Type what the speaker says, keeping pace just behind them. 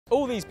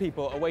All these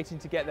people are waiting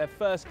to get their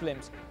first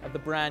glimpse of the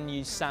brand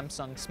new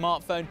Samsung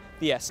smartphone,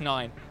 the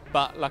S9.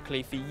 But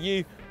luckily for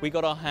you, we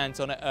got our hands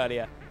on it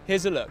earlier.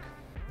 Here's a look.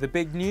 The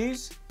big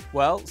news?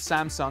 Well,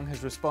 Samsung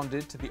has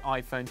responded to the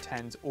iPhone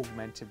X's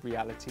augmented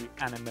reality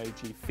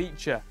Animoji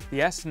feature. The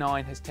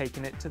S9 has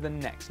taken it to the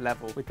next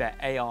level with their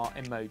AR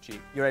Emoji.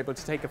 You're able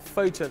to take a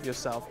photo of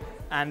yourself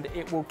and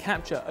it will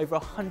capture over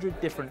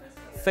 100 different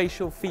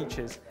facial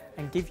features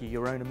and give you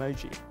your own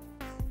emoji.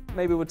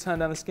 Maybe we'll turn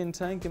down the skin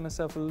tone, give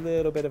myself a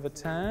little bit of a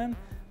tan.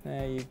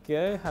 There you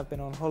go, have been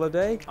on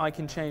holiday. I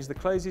can change the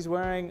clothes he's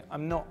wearing.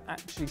 I'm not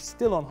actually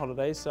still on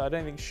holiday, so I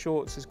don't think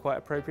shorts is quite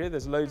appropriate.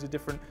 There's loads of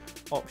different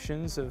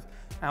options of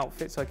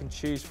outfits I can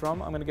choose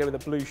from. I'm gonna go with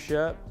a blue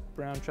shirt,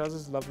 brown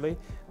trousers, lovely.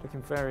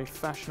 Looking very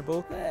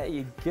fashionable. There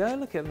you go,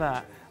 look at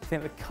that. I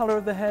think the color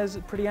of the hair is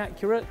pretty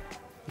accurate.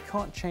 You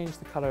can't change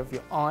the color of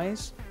your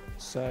eyes,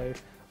 so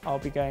I'll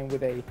be going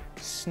with a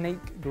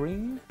snake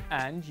green.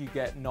 And you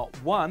get not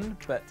one,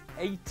 but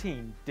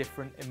 18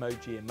 different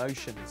emoji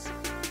emotions.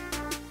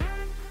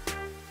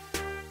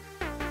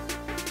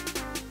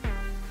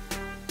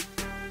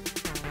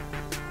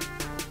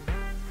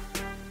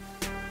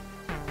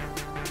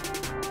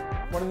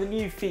 One of the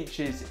new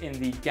features in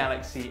the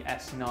Galaxy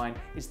S9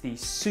 is the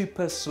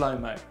Super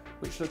Slow-Mo,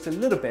 which looks a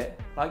little bit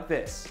like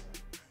this.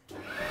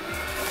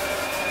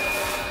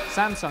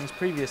 Samsung's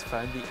previous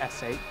phone, the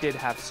S8, did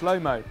have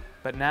slow-mo,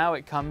 but now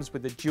it comes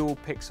with a dual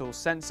pixel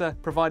sensor,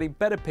 providing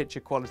better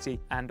picture quality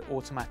and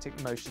automatic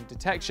motion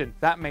detection.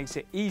 That makes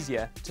it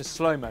easier to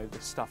slow-mo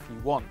the stuff you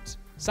want.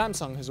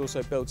 Samsung has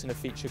also built in a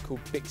feature called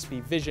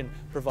Bixby Vision,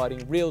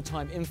 providing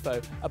real-time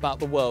info about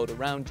the world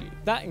around you.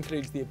 That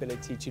includes the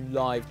ability to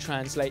live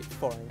translate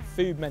foreign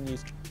food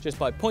menus just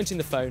by pointing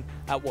the phone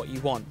at what you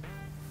want.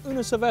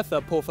 Una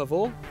cerveza, por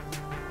favor.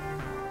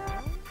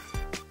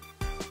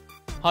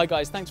 Hi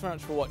guys, thanks very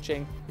much for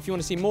watching. If you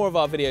want to see more of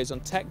our videos on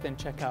tech, then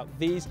check out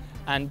these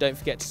and don't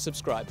forget to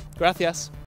subscribe. Gracias.